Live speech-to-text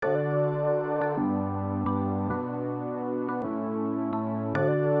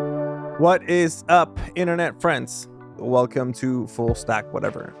What is up, internet friends? Welcome to Full Stack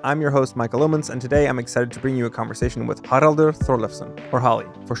Whatever. I'm your host, Michael Omans, and today I'm excited to bring you a conversation with Haraldur Thorleifsson, or Halli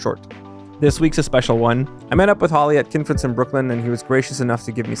for short. This week's a special one. I met up with Halli at Kinference in Brooklyn, and he was gracious enough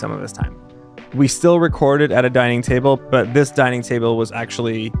to give me some of his time. We still recorded at a dining table, but this dining table was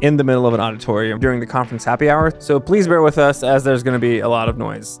actually in the middle of an auditorium during the conference happy hour, so please bear with us as there's going to be a lot of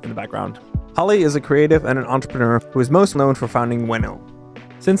noise in the background. Halli is a creative and an entrepreneur who is most known for founding UENO.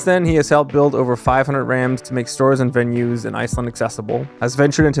 Since then, he has helped build over 500 RAMs to make stores and venues in Iceland accessible, has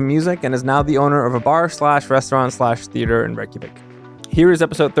ventured into music, and is now the owner of a bar/restaurant/theater in Reykjavik. Here is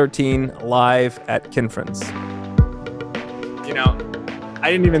episode 13, live at Kinference. You know, I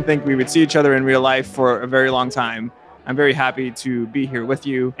didn't even think we would see each other in real life for a very long time. I'm very happy to be here with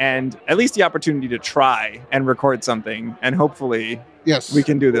you and at least the opportunity to try and record something, and hopefully we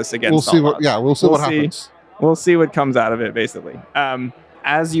can do this again. We'll see what happens. We'll see what comes out of it, basically.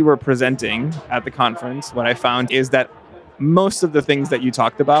 As you were presenting at the conference, what I found is that most of the things that you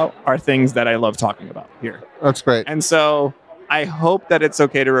talked about are things that I love talking about here. That's great. And so I hope that it's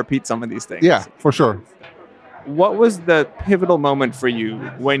okay to repeat some of these things. Yeah, for sure. What was the pivotal moment for you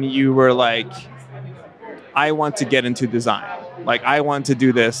when you were like, I want to get into design? Like, I want to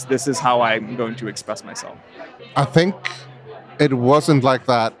do this. This is how I'm going to express myself. I think it wasn't like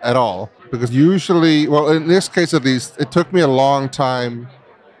that at all. Because usually, well, in this case at least, it took me a long time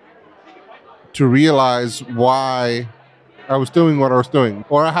to realize why I was doing what I was doing.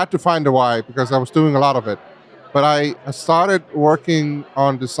 Or I had to find a why because I was doing a lot of it. But I started working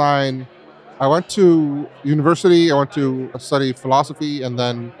on design. I went to university, I went to study philosophy, and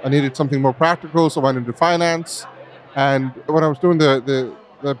then I needed something more practical, so I went into finance. And when I was doing the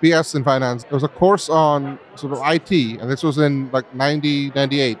BS in finance, there was a course on sort of IT, and this was in like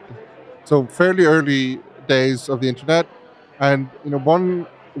 98. So fairly early days of the internet, and one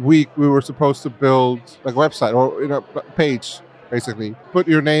week we were supposed to build like a website or a page, basically. Put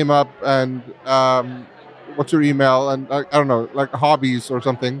your name up and what's your email and I don't know, like hobbies or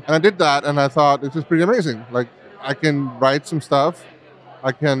something. And I did that, and I thought this is pretty amazing. Like I can write some stuff,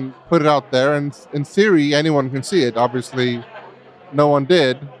 I can put it out there, and in theory anyone can see it. Obviously, no one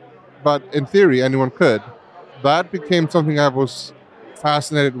did, but in theory anyone could. That became something I was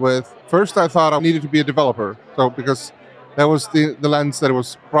fascinated with. First, I thought I needed to be a developer. So because that was the lens that it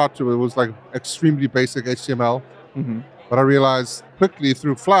was brought to. It was like extremely basic HTML. Mm-hmm. But I realized quickly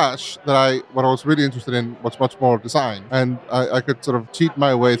through Flash that what I was really interested in was much more design. And I could sort of cheat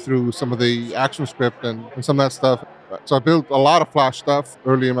my way through some of the ActionScript and some of that stuff. So I built a lot of Flash stuff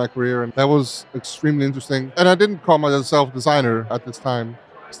early in my career, and that was extremely interesting. And I didn't call myself a designer at this time.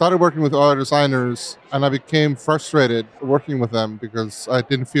 Started working with other designers, and I became frustrated working with them because I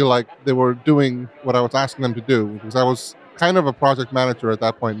didn't feel like they were doing what I was asking them to do, because I was kind of a project manager at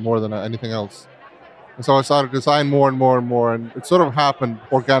that point more than anything else. And so I started to design more and more and more, and it sort of happened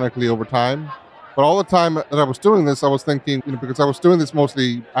organically over time. But all the time that I was doing this, I was thinking, because I was doing this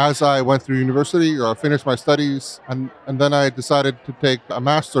mostly as I went through university or I finished my studies, and then I decided to take a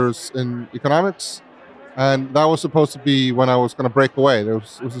master's in economics. And that was supposed to be when I was going to break away.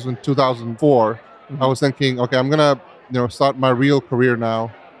 This was in 2004. Mm-hmm. I was thinking, okay, I'm going to start my real career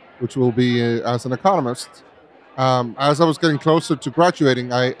now, which will be as an economist. As I was getting closer to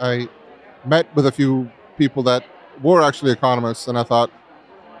graduating, I met with a few people that were actually economists, and I thought,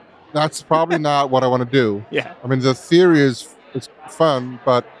 that's probably not what I want to do. Yeah. I mean, the theory is fun,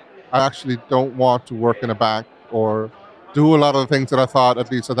 but I actually don't want to work in a bank or do a lot of the things that I thought, at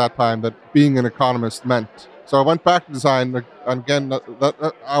least at that time, that being an economist meant. So I went back to design, and again,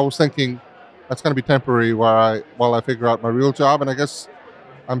 I was thinking that's going to be temporary while I figure out my real job, and I guess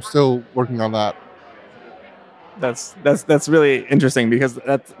I'm still working on that. That's really interesting, because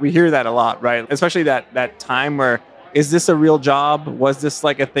we hear that a lot, right? Especially that time where, is this a real job? Was this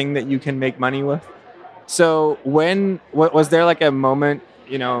like a thing that you can make money with? So was there like a moment,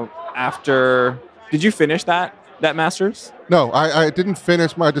 after, did you finish that master's? No, I didn't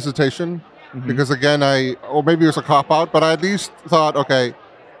finish my dissertation. Mm-hmm. Because again, or maybe it was a cop-out, but I at least thought, okay,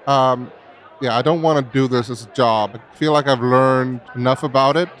 I don't want to do this as a job. I feel like I've learned enough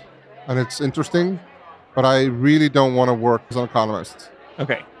about it, and it's interesting, but I really don't want to work as an economist.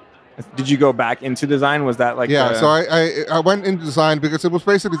 Okay. Did you go back into design? Was that like... Yeah, so I went into design because it was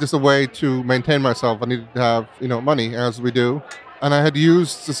basically just a way to maintain myself. I needed to have, money, as we do. And I had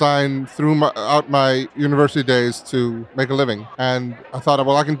used design throughout my university days to make a living. And I thought,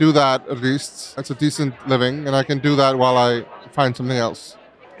 well, I can do that at least. It's a decent living, and I can do that while I find something else.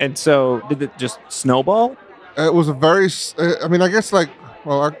 And so did it just snowball? It was a very, I guess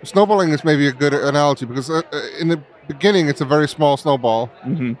snowballing is maybe a good analogy, because in the beginning, it's a very small snowball,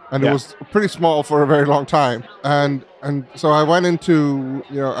 and it was pretty small for a very long time. And so I went into,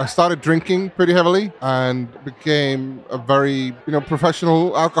 I started drinking pretty heavily and became a very,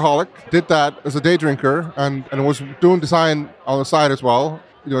 professional alcoholic. Did that as a day drinker and was doing design on the side as well,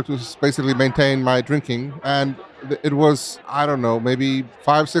 to basically maintain my drinking. And it was, I don't know, maybe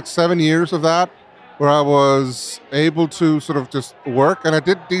 5, 6, 7 years of that where I was able to sort of just work, and I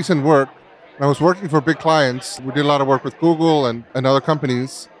did decent work. I was working for big clients. We did a lot of work with Google and other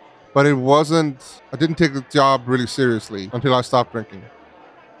companies, but I didn't take the job really seriously until I stopped drinking.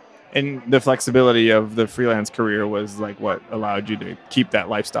 And the flexibility of the freelance career was like what allowed you to keep that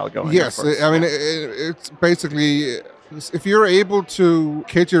lifestyle going. Yes, I mean, it's basically, if you're able to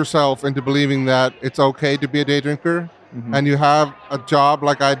kid yourself into believing that it's okay to be a day drinker, and you have a job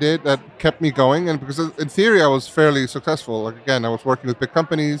like I did that kept me going, and because in theory I was fairly successful. Like again, I was working with big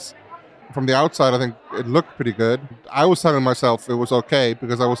companies. From the outside, I think it looked pretty good. I was telling myself it was okay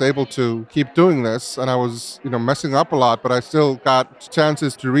because I was able to keep doing this, and I was, messing up a lot, but I still got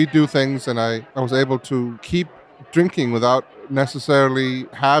chances to redo things, and I was able to keep drinking without necessarily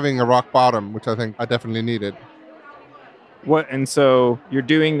having a rock bottom, which I think I definitely needed. And so you're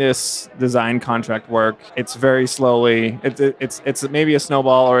doing this design contract work. It's very slowly. It's maybe a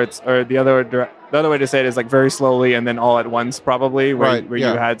snowball, or the other way to say it is like very slowly and then all at once, probably. Where you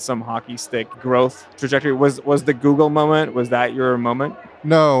had some hockey stick growth trajectory. Was the Google moment? Was that your moment?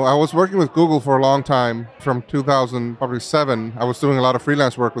 No, I was working with Google for a long time. From 2007, I was doing a lot of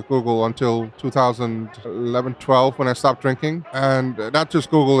freelance work with Google until 2011, 12 when I stopped drinking. And not just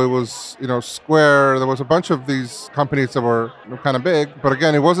Google, it was, Square. There was a bunch of these companies that were kind of big. But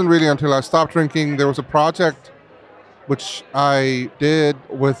again, it wasn't really until I stopped drinking. There was a project which I did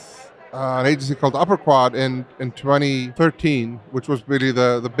with an agency called Upper Quad in 2013, which was really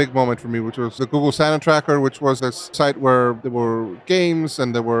the big moment for me, which was the Google Santa Tracker, which was this site where there were games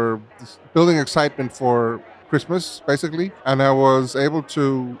and there were building excitement for Christmas, basically. And I was able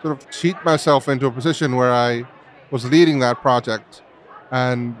to sort of cheat myself into a position where I was leading that project.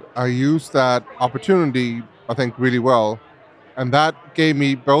 And I used that opportunity, I think, really well. And that gave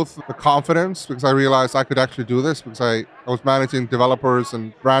me both the confidence, because I realized I could actually do this, because I was managing developers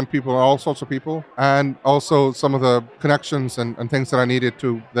and brand people and all sorts of people, and also some of the connections and things that I needed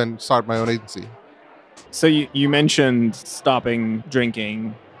to then start my own agency. So you mentioned stopping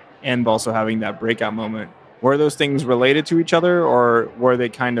drinking and also having that breakout moment. Were those things related to each other, or were they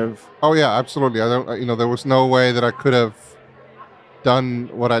kind of... Oh, yeah, absolutely. There was no way that I could have done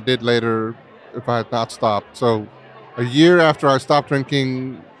what I did later if I had not stopped. So a year after I stopped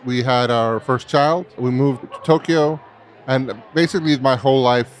drinking, we had our first child. We moved to Tokyo, and basically my whole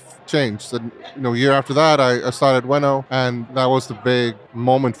life changed. And a year after that, I started UENO, and that was the big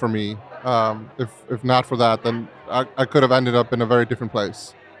moment for me. If not for that, then I could have ended up in a very different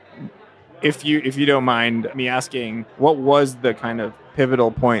place. If you don't mind me asking, what was the kind of pivotal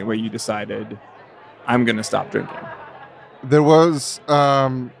point where you decided, I'm going to stop drinking? There was...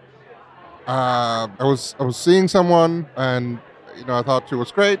 I was seeing someone, and I thought she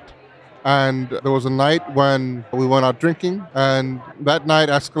was great. And there was a night when we went out drinking, and that night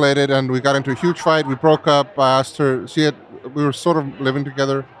escalated, and we got into a huge fight. We broke up. I asked her. We were sort of living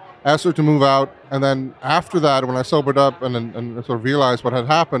together. I asked her to move out, and then after that, when I sobered up and sort of realized what had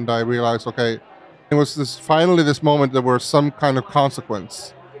happened, I realized, okay, it was finally this moment there was some kind of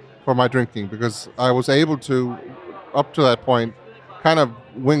consequence for my drinking, because I was able to, up to that point, kind of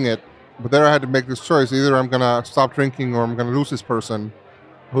wing it. But there I had to make this choice. Either I'm going to stop drinking or I'm going to lose this person,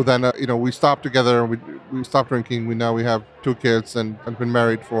 who then, we stopped together and we stopped drinking. We have 2 kids and been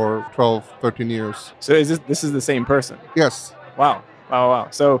married for 12, 13 years. So this is the same person? Yes. Wow.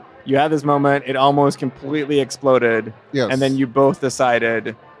 So you had this moment, it almost completely exploded. Yes. And then you both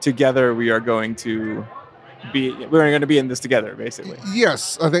decided together we're going to be in this together, basically.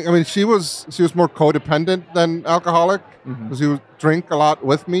 Yes, she was more codependent than alcoholic, because she would drink a lot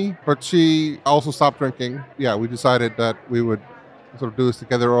with me, but she also stopped drinking. Yeah, we decided that we would sort of do this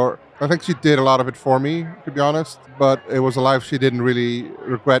together, or I think she did a lot of it for me, to be honest, but it was a life she didn't really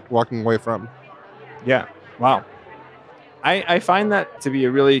regret walking away from. Yeah, wow. I find that to be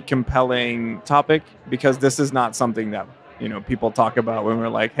a really compelling topic, because this is not something that people talk about when we're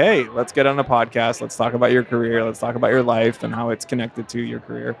like, hey, let's get on a podcast. Let's talk about your career. Let's talk about your life and how it's connected to your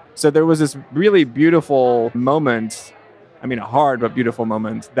career. So there was this really beautiful moment. A hard but beautiful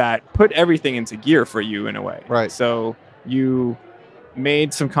moment that put everything into gear for you in a way. Right. So you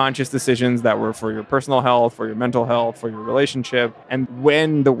made some conscious decisions that were for your personal health, for your mental health, for your relationship. And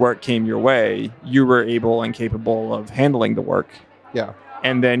when the work came your way, you were able and capable of handling the work. Yeah.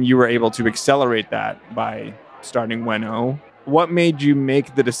 And then you were able to accelerate that by starting UENO. What made you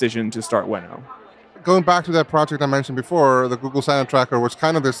make the decision to start UENO? Going back to that project I mentioned before, the Google Silent Tracker was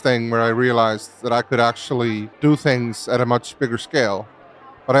kind of this thing where I realized that I could actually do things at a much bigger scale.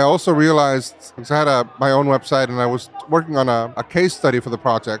 But I also realized, because I had my own website and I was working on a case study for the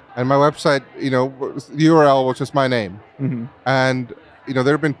project, and my website, the URL was just my name. Mm-hmm. And, there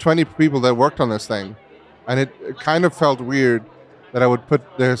have been 20 people that worked on this thing. And it kind of felt weird that I would put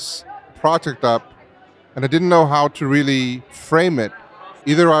this project up and I didn't know how to really frame it.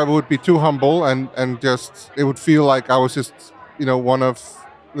 Either I would be too humble and just, it would feel like I was just, one of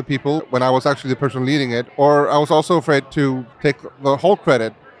the people when I was actually the person leading it, or I was also afraid to take the whole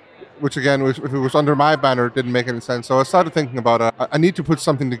credit, which again, if it was under my banner, it didn't make any sense. So I started thinking about I need to put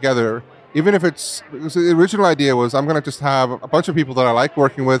something together, even if because the original idea was I'm going to just have a bunch of people that I like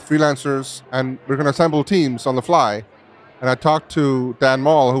working with, freelancers, and we're going to assemble teams on the fly. And I talked to Dan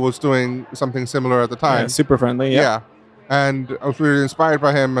Mall, who was doing something similar at the time. Yeah, super friendly. Yeah. And I was really inspired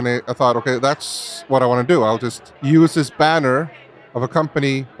by him, and I thought, okay, that's what I want to do. I'll just use this banner of a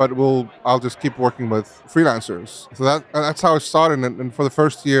company, but I'll just keep working with freelancers. So that's how it started. And for the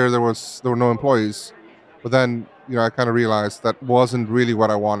first year, there were no employees. But then, I kind of realized that wasn't really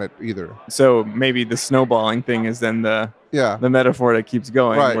what I wanted either. So maybe the snowballing thing is then the metaphor that keeps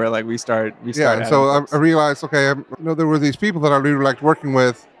going, right, where like we start. Yeah. And so I realized, okay, there were these people that I really liked working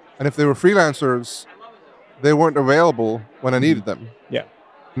with, and if they were freelancers, they weren't available when I needed them. Yeah.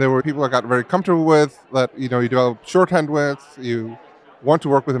 There were people I got very comfortable with that, you develop shorthand with, you want to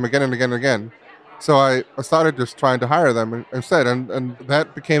work with them again and again and again. So I started just trying to hire them instead. And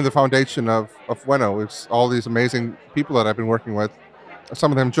that became the foundation of UENO. It's all these amazing people that I've been working with.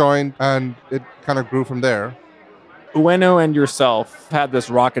 Some of them joined, and it kind of grew from there. UENO and yourself had this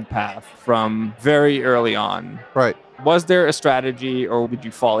rocket path from very early on. Right. Was there a strategy, or did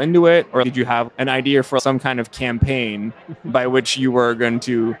you fall into it? Or did you have an idea for some kind of campaign by which you were going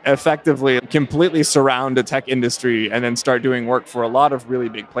to effectively completely surround the tech industry and then start doing work for a lot of really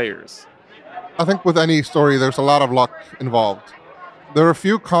big players? I think with any story, there's a lot of luck involved. There are a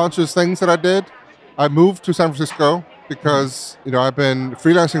few conscious things that I did. I moved to San Francisco because, I've been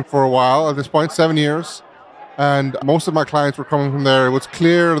freelancing for a while, at this point, 7 years. And most of my clients were coming from there. It was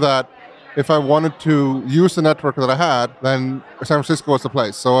clear that if I wanted to use the network that I had, then San Francisco was the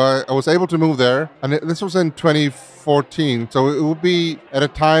place. So I was able to move there. And this was in 2014. So it would be at a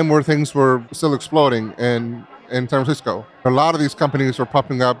time where things were still exploding in San Francisco. A lot of these companies were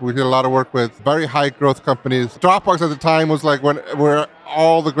popping up. We did a lot of work with very high growth companies. Dropbox at the time was like where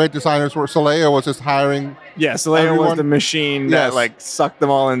all the great designers were. Soleil was just hiring. Yeah, Soleil was the machine that sucked them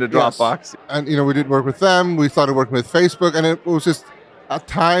all into Dropbox. Yes. And we did work with them. We started working with Facebook, and it was just a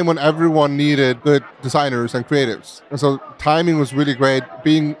time when everyone needed good designers and creatives. And so timing was really great.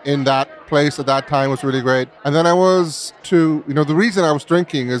 Being in that place at that time was really great. And then the reason I was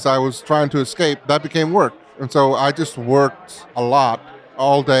drinking is I was trying to escape. That became work. And so I just worked a lot,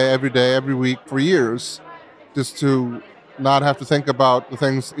 all day, every week for years, just to not have to think about the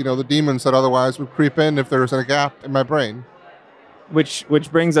things, the demons that otherwise would creep in if there was a gap in my brain. Which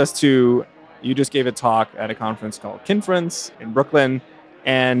brings us to, you just gave a talk at a conference called Kinference in Brooklyn,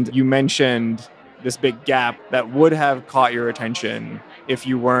 and you mentioned this big gap that would have caught your attention if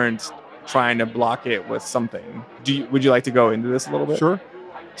you weren't trying to block it with something. Would you like to go into this a little bit? Sure.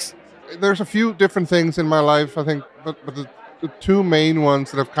 There's a few different things in my life, I think, but the two main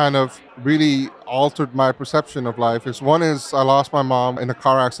ones that have kind of really altered my perception of life is, one is I lost my mom in a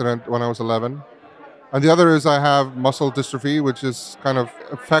car accident when I was 11. And the other is I have muscle dystrophy, which is kind of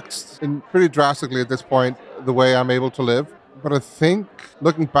affects pretty drastically at this point the way I'm able to live. But I think,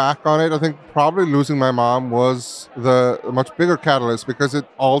 looking back on it, I think probably losing my mom was the much bigger catalyst because it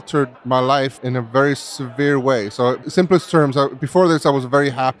altered my life in a very severe way. So in simplest terms, before this, I was a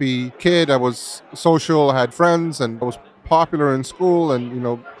very happy kid. I was social, I had friends, and I was popular in school.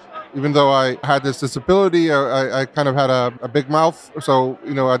 And, even though I had this disability, I kind of had a big mouth. So,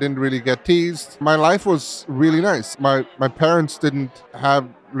 I didn't really get teased. My life was really nice. My parents didn't have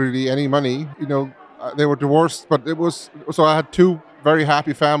really any money, they were divorced, but so I had two very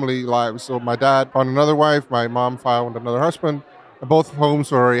happy family lives. So my dad found another wife, my mom found another husband, and both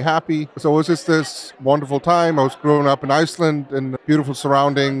homes were very happy. So it was just this wonderful time. I was growing up in Iceland in a beautiful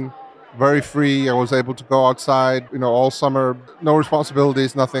surrounding, very free. I was able to go outside, all summer, no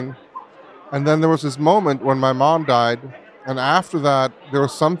responsibilities, nothing. And then there was this moment when my mom died. And after that, there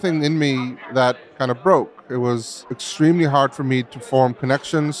was something in me that kind of broke. It was extremely hard for me to form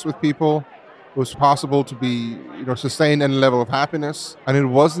connections with people. It was possible to be, sustain any level of happiness. And it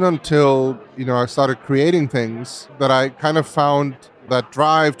wasn't until, I started creating things that I kind of found that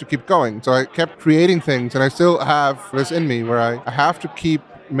drive to keep going. So I kept creating things, and I still have this in me where I have to keep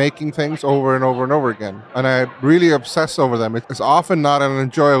making things over and over and over again. And I really obsess over them. It's often not an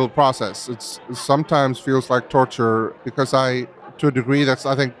enjoyable process. It sometimes feels like torture because to a degree that's,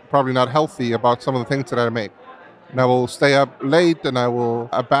 I think, probably not healthy about some of the things that I make. And I will stay up late, and I will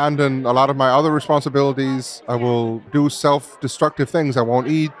abandon a lot of my other responsibilities. I will do self-destructive things. I won't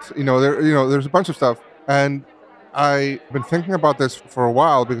eat. There's a bunch of stuff. And I've been thinking about this for a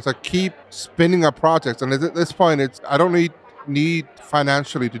while because I keep spinning up projects. And at this point, I don't need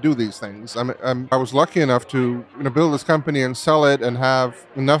financially to do these things. I was lucky enough to build this company and sell it and have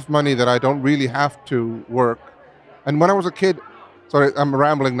enough money that I don't really have to work. And when I was a kid, sorry, I'm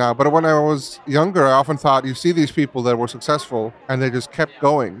rambling now, but when I was younger, I often thought you see these people that were successful and they just kept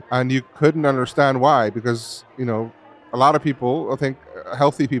going, and you couldn't understand why, because a lot of people, I think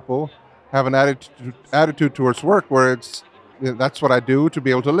healthy people, have an attitude towards work where it's that's what I do to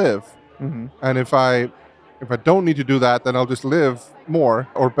be able to live. Mm-hmm. And if I don't need to do that, then I'll just live more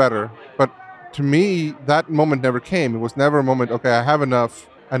or better. But to me, that moment never came. It was never a moment, okay, I have enough,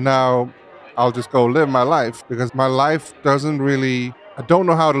 and now I'll just go live my life, because my life I don't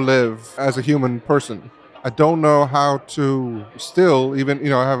know how to live as a human person. I don't know how to still, even,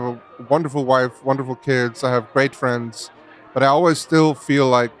 I have a wonderful wife, wonderful kids, I have great friends, but I always still feel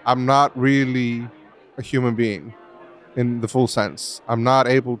like I'm not really a human being in the full sense. I'm not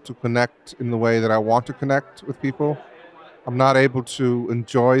able to connect in the way that I want to connect with people. I'm not able to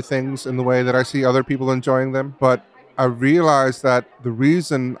enjoy things in the way that I see other people enjoying them. But I realize that the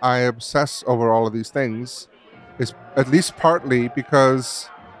reason I obsess over all of these things is at least partly because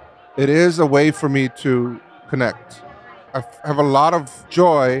it is a way for me to connect. I have a lot of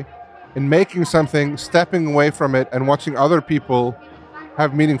joy in making something, stepping away from it, and watching other people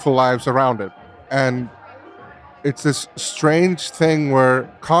have meaningful lives around it. And it's this strange thing where,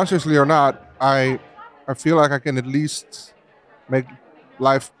 consciously or not, I feel like I can at least make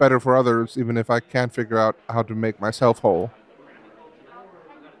life better for others, even if I can't figure out how to make myself whole.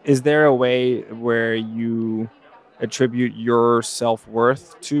 Is there a way where you attribute your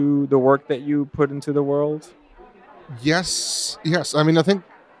self-worth to the work that you put into the world? Yes. I mean, I think,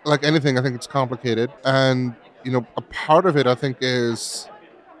 like anything, I think it's complicated. And, a part of it, I think, is,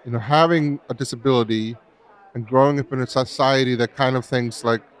 having a disability and growing up in a society that kind of thinks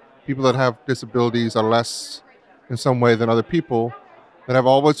like people that have disabilities are less in some way than other people, that I've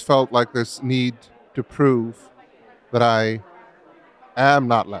always felt like this need to prove that I am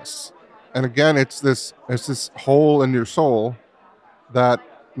not less. And again, it's this hole in your soul that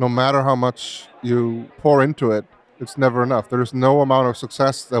no matter how much you pour into it, it's never enough. There's no amount of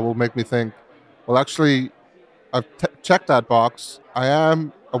success that will make me think, well, actually, I've checked that box. I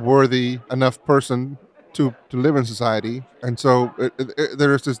am a worthy enough person to live in society. And so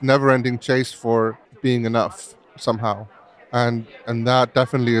there is this never-ending chase for being enough somehow. And that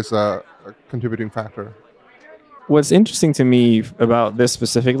definitely is a contributing factor. What's interesting to me about this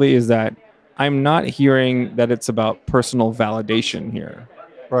specifically is that I'm not hearing that it's about personal validation here.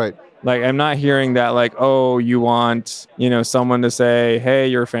 Right. Like, I'm not hearing that, like, oh, you want, someone to say, hey,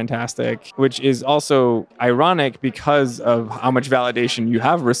 you're fantastic, which is also ironic because of how much validation you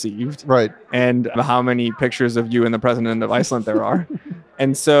have received. Right. And how many pictures of you and the president of Iceland there are.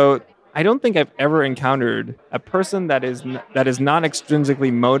 And so I don't think I've ever encountered a person that is not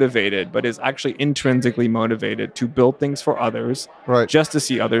extrinsically motivated, but is actually intrinsically motivated to build things for others, right, just to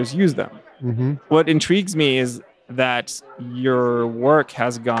see others use them. Mm-hmm. What intrigues me is that your work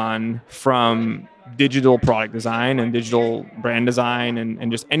has gone from digital product design and digital brand design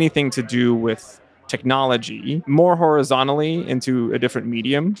and just anything to do with technology more horizontally into a different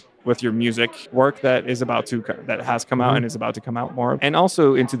medium with your music work that has come out and is about to come out more, and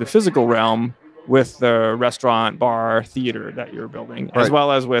also into the physical realm with the restaurant, bar, theater that you're building, as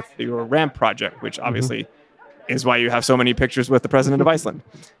well as with your ramp project, which obviously is why you have so many pictures with the president of Iceland.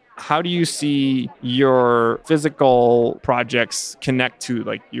 How do you see your physical projects connect to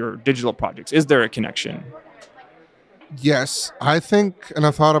like your digital projects? Is there a connection? Yes, I think, and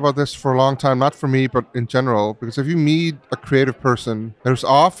I've thought about this for a long time, not for me, but in general, because if you meet a creative person, there's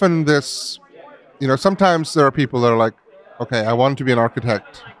often this, sometimes there are people that are like, okay, I wanted to be an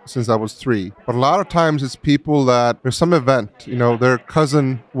architect since I was 3. But a lot of times it's people that there's some event, their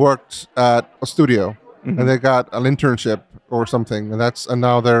cousin worked at a studio and they got an internship or something, and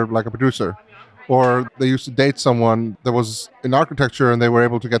now they're like a producer. Or they used to date someone that was in architecture and they were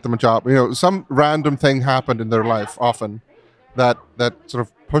able to get them a job. Some random thing happened in their life often that sort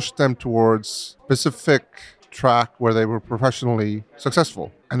of pushed them towards specific track where they were professionally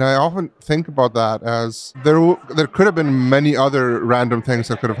successful. And I often think about that as there could have been many other random things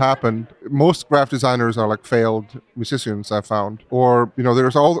that could have happened. Most graphic designers are like failed musicians, I've found. Or,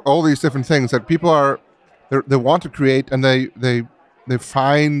 there's all these different things that people they want to create, and they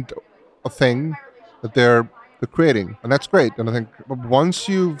find a thing that they're creating, and that's great. And I think once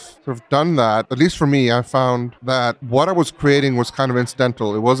you've sort of done that, at least for me, I found that what I was creating was kind of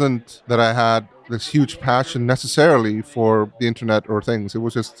incidental. It wasn't that I had this huge passion necessarily for the internet or things. It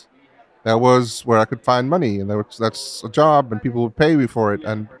was just that was where I could find money, and that's a job, and people would pay me for it,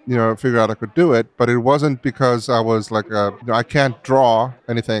 and I figured out I could do it. But it wasn't because I was like I can't draw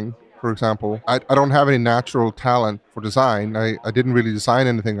anything. For example, I don't have any natural talent for design. I didn't really design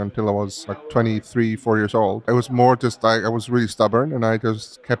anything until I was like 23, 4 years old. It was more just I was really stubborn, and I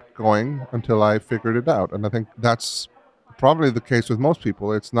just kept going until I figured it out. And I think that's probably the case with most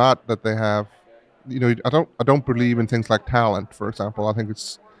people. It's not that they have, I don't believe in things like talent, for example. I think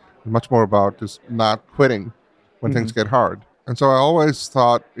it's much more about just not quitting when things get hard. And so I always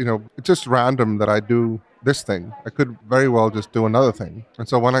thought, it's just random that I do this thing. I could very well just do another thing. And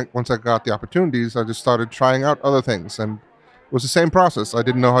so once I got the opportunities, I just started trying out other things. And it was the same process. I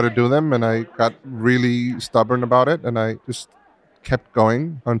didn't know how to do them, and I got really stubborn about it, and I just kept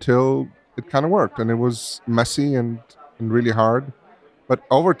going until it kind of worked. And it was messy and really hard. But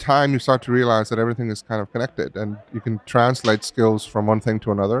over time, you start to realize that everything is kind of connected, and you can translate skills from one thing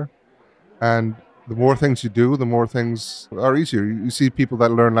to another. And the more things you do, the more things are easier. You see people that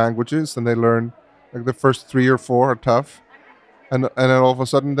learn languages, and they learn like the first 3 or 4 are tough, and then all of a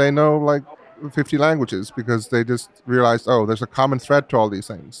sudden they know like 50 languages because they just realized, oh, there's a common thread to all these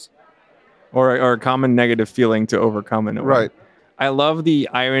things, or a common negative feeling to overcome in a way. Right. I love the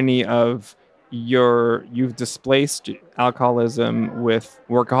irony of you've displaced alcoholism with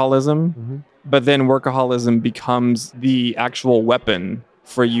workaholism, but then workaholism becomes the actual weapon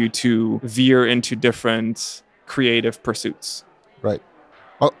for you to veer into different creative pursuits. Right.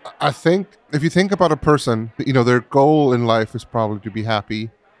 Well, I think if you think about a person, their goal in life is probably to be happy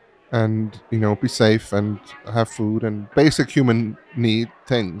and, be safe and have food and basic human need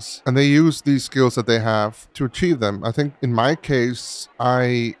things. And they use these skills that they have to achieve them. I think in my case,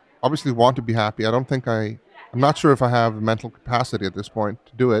 I obviously want to be happy. I'm not sure if I have the mental capacity at this point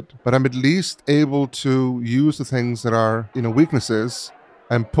to do it, but I'm at least able to use the things that are, weaknesses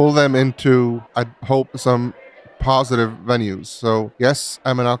and pull them into, I hope, some positive venues. So yes,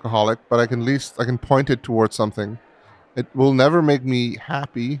 I'm an alcoholic, but I can point it towards something. It will never make me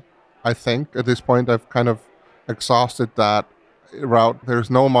happy. I think at this point I've kind of exhausted that route. There's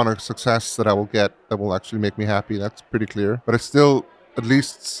no amount of success that I will get that will actually make me happy. That's pretty clear. But it's still, at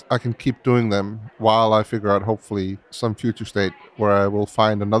least I can keep doing them while I figure out hopefully some future state where I will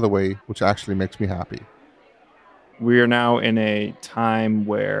find another way which actually makes me happy. We are now in a time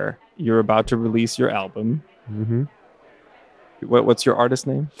where you're about to release your album. What's your artist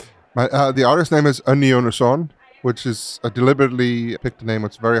name? The artist name is Önnu Jónu Son, which is I deliberately picked a name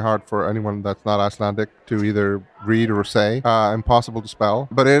that's very hard for anyone that's not Icelandic to either read or say. Impossible to spell.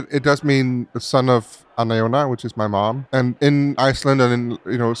 But it does mean the son of Anna Jóna, which is my mom. And in Iceland and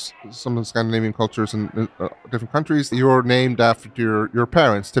in some of the Scandinavian cultures and different countries, you're named after your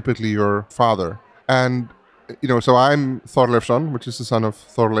parents, typically your father. And so I'm Thorleifsson, which is the son of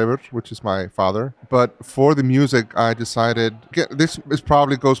Thorleifur, which is my father. But for the music, I decided, this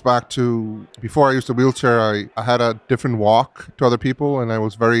probably goes back to before I used a wheelchair, I had a different walk to other people, and I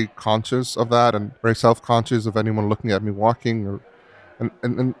was very conscious of that and very self-conscious of anyone looking at me walking.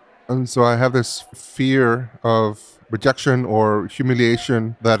 And so I have this fear of rejection or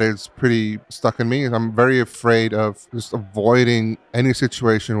humiliation that is pretty stuck in me. And I'm very afraid of just avoiding any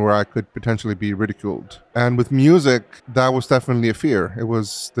situation where I could potentially be ridiculed. And with music, that was definitely a fear. It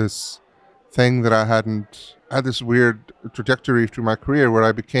was this thing that I had this weird trajectory through my career where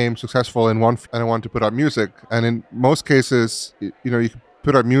I became successful in one and I wanted to put out music. And in most cases, you can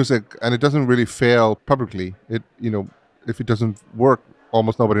put out music and it doesn't really fail publicly. If it doesn't work,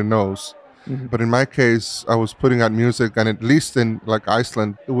 almost nobody knows. But in my case, I was putting out music, and at least in like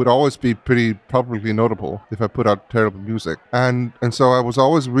Iceland, it would always be pretty publicly notable if I put out terrible music. And so I was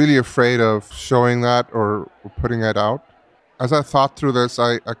always really afraid of showing that or putting it out. As I thought through this,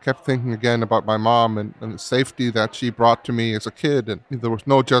 I kept thinking again about my mom and the safety that she brought to me as a kid. And there was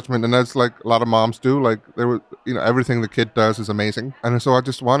no judgment. And that's like a lot of moms do. Like there was, everything the kid does is amazing. And so I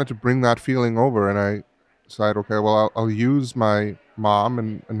just wanted to bring that feeling over. And I decided, okay, well, I'll use my mom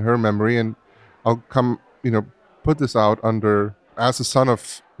and her memory, and I'll put this out as a son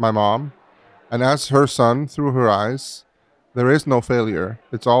of my mom, and as her son through her eyes. There is no failure.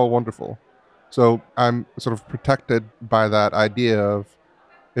 It's all wonderful. So I'm sort of protected by that idea of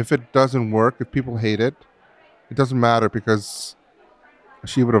if it doesn't work, if people hate it, it doesn't matter because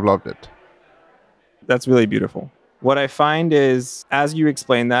she would have loved it. That's really beautiful. What I find is, as you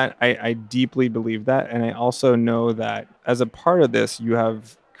explain that, I deeply believe that. And I also know that as a part of this, you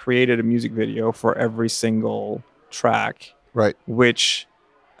have created a music video for every single track, Right. which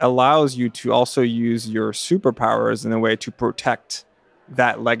allows you to also use your superpowers in a way to protect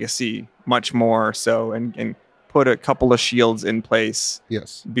that legacy much more so, and put a couple of shields in place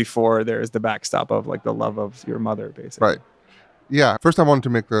Yes. before there's the backstop of like the love of your mother, basically. Right. Yeah. First, I wanted to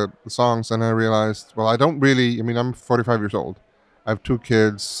make the songs, and I realized, well, I don't really. I mean, I'm 45 years old. I have 2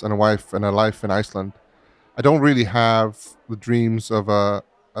 kids and a wife and a life in Iceland. I don't really have the dreams of a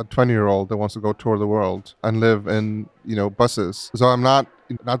 20-year-old that wants to go tour the world and live in, buses. So I'm not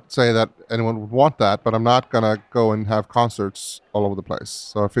to say that anyone would want that, but I'm not going to go and have concerts all over the place.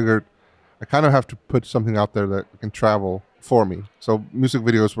 So I figured I kind of have to put something out there that can travel for me. So music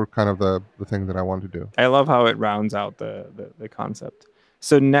videos were kind of the thing that I wanted to do. I love how it rounds out the concept.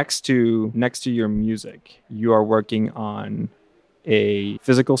 So next to your music, you are working on a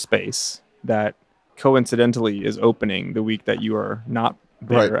physical space that coincidentally is opening the week that you are not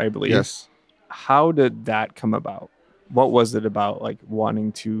there, Right. I believe. Yes. How did that come about? What was it about, like,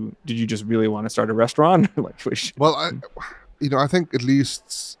 wanting to, did you just really want to start a restaurant? Well, I think at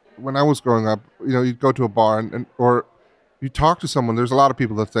least when I was growing up, you'd go to a bar or you talk to someone. There's a lot of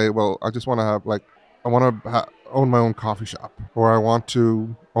people that say, well, I just want to have I want to own my own coffee shop, or I want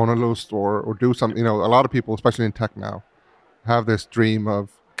to own a little store or do something. A lot of people, especially in tech now, have this dream of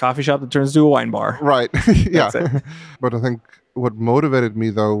coffee shop that turns to a wine bar. Right. Yeah. But I think what motivated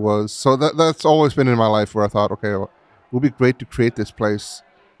me though was, so that's always been in my life where I thought, okay, well, it would be great to create this place.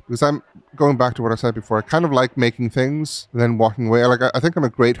 Because I'm going back to what I said before, I kind of like making things and then walking away. I think I'm a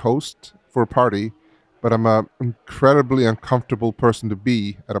great host for a party, but I'm an incredibly uncomfortable person to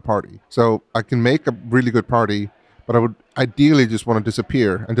be at a party. So I can make a really good party, but I would ideally just want to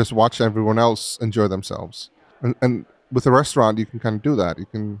disappear and just watch everyone else enjoy themselves. And with a restaurant, you can kind of do that. You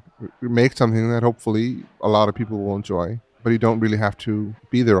can make something that hopefully a lot of people will enjoy, but you don't really have to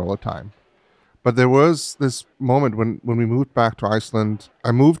be there all the time. But there was this moment when we moved back to Iceland.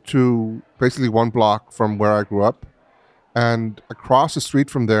 I moved to basically 1 block from where I grew up. And across the street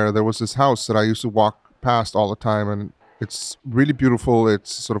from there was this house that I used to walk past all the time. And it's really beautiful.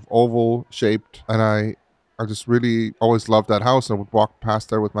 It's sort of oval shaped. And I just really always loved that house. I would walk past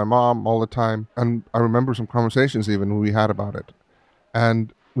there with my mom all the time. And I remember some conversations even we had about it.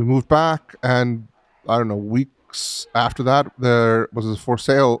 And we moved back, and I don't know, weeks after that, there was a for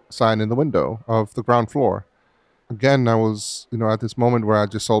sale sign in the window of the ground floor. Again, I was, at this moment where I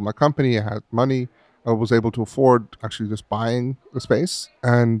just sold my company, I had money, I was able to afford actually just buying the space.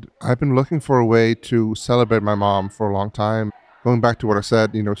 And I've been looking for a way to celebrate my mom for a long time. Going back to what I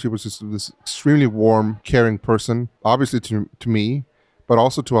said, she was just this extremely warm, caring person, obviously to me, but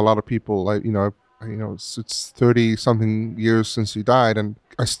also to a lot of people. It's 30 something years since she died, and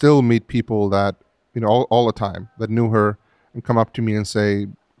I still meet people that, all the time that knew her and come up to me and say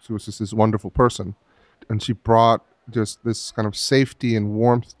she was just this wonderful person. And she brought just this kind of safety and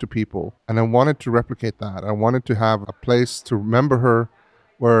warmth to people. And I wanted to replicate that. I wanted to have a place to remember her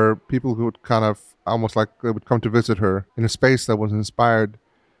where people would kind of almost like they would come to visit her in a space that was inspired,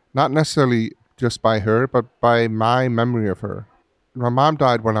 not necessarily just by her, but by my memory of her. My mom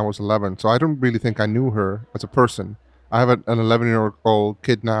died when I was 11, so I don't really think I knew her as a person. I have an 11-year-old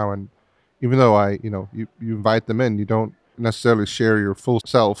kid now, and even though you invite them in, you don't necessarily share your full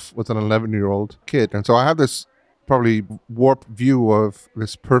self with an 11-year-old kid. And so I have this probably warped view of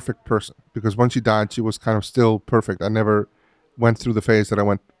this perfect person, because when she died, she was kind of still perfect. I never went through the phase that I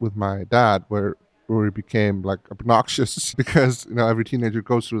went with my dad where it became like obnoxious because, every teenager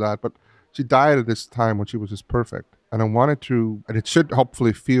goes through that. But she died at this time when she was just perfect. And I wanted to, and it should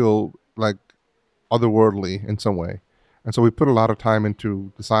hopefully feel like otherworldly in some way. And so we put a lot of time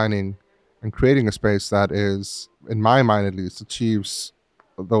into designing and creating a space that is, in my mind at least, achieves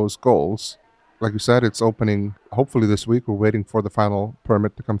those goals. Like you said, it's opening hopefully this week. We're waiting for the final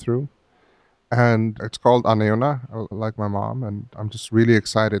permit to come through. And it's called Anna Jóna, like my mom. And I'm just really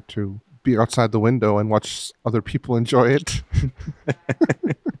excited to be outside the window and watch other people enjoy it.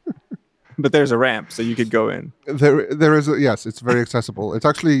 But there's a ramp, so you could go in. There is yes, it's very accessible. We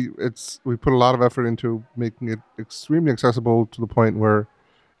put a lot of effort into making it extremely accessible to the point where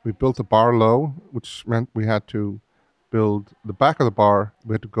we built the bar low, which meant we had to build the back of the bar.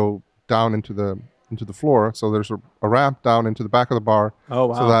 We had to go down into the floor. So there's a ramp down into the back of the bar. Oh,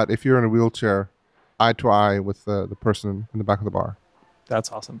 wow. So that if you're in a wheelchair, eye to eye with the person in the back of the bar.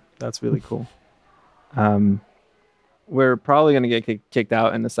 That's awesome. That's really cool. We're probably going to get kicked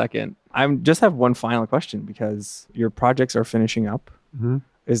out in a second. I just have one final question because your projects are finishing up. Mm-hmm.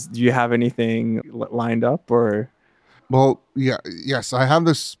 Do you have anything lined up or? Well, yes, I have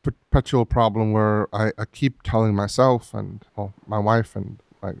this perpetual problem where I keep telling myself and my wife and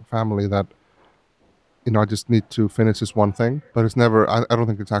my family that, I just need to finish this one thing, but it's never, I don't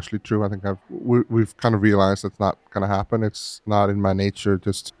think it's actually true. I think we've kind of realized it's not going to happen. It's not in my nature,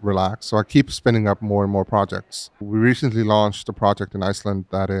 just relax. So I keep spinning up more and more projects. We recently launched a project in Iceland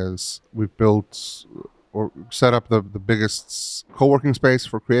we've built or set up the biggest co-working space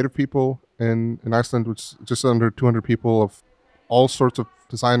for creative people in Iceland, which is just under 200 people of all sorts of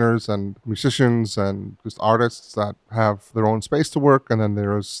designers and musicians and just artists that have their own space to work. And then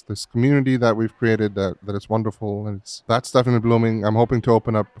there's this community that we've created that is wonderful. And that's definitely blooming. I'm hoping to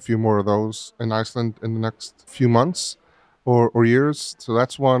open up a few more of those in Iceland in the next few months or years. So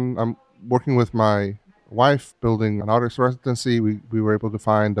that's one. I'm working with my wife building an artist residency. We were able to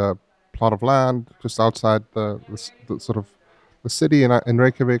find a plot of land just outside the sort of the city in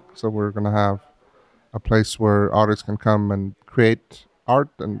Reykjavik. So we're going to have a place where artists can come and create art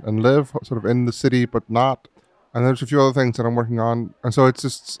and live sort of in the city, but not. And there's a few other things that I'm working on. And so it's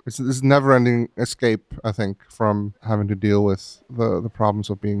this never-ending escape, I think, from having to deal with the problems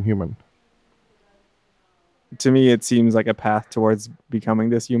of being human. To me, it seems like a path towards becoming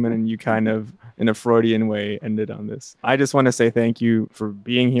this human, and you kind of, in a Freudian way, ended on this. I just want to say thank you for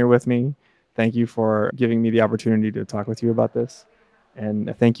being here with me. Thank you for giving me the opportunity to talk with you about this.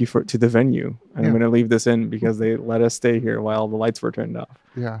 And thank you to the venue. And I'm going to leave this in because they let us stay here while the lights were turned off.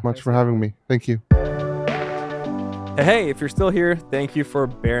 Yeah, much for having me. Thank you. Hey, if you're still here, thank you for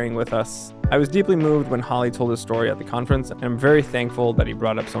bearing with us. I was deeply moved when Halli told his story at the conference, and I'm very thankful that he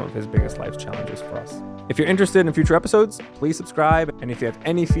brought up some of his biggest life challenges for us. If you're interested in future episodes, please subscribe. And if you have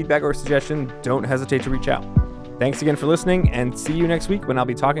any feedback or suggestion, don't hesitate to reach out. Thanks again for listening, and see you next week when I'll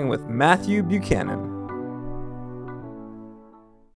be talking with Matthew Buchanan.